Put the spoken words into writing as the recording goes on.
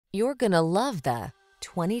You're gonna love the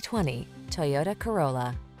 2020 Toyota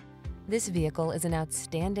Corolla. This vehicle is an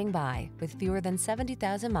outstanding buy with fewer than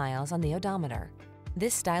 70,000 miles on the odometer.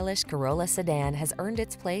 This stylish Corolla sedan has earned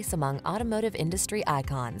its place among automotive industry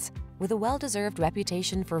icons. With a well-deserved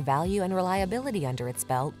reputation for value and reliability under its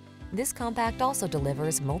belt, this compact also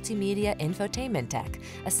delivers multimedia infotainment tech,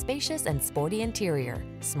 a spacious and sporty interior,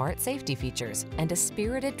 smart safety features, and a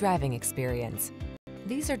spirited driving experience.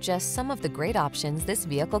 These are just some of the great options this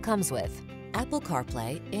vehicle comes with: Apple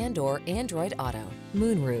CarPlay and/or Android Auto,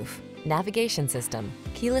 moonroof, navigation system,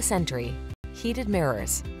 keyless entry, heated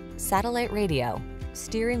mirrors, satellite radio,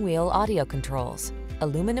 steering wheel audio controls,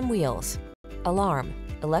 aluminum wheels, alarm,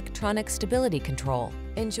 electronic stability control.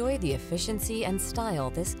 Enjoy the efficiency and style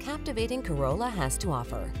this captivating Corolla has to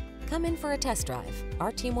offer. Come in for a test drive.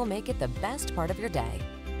 Our team will make it the best part of your day.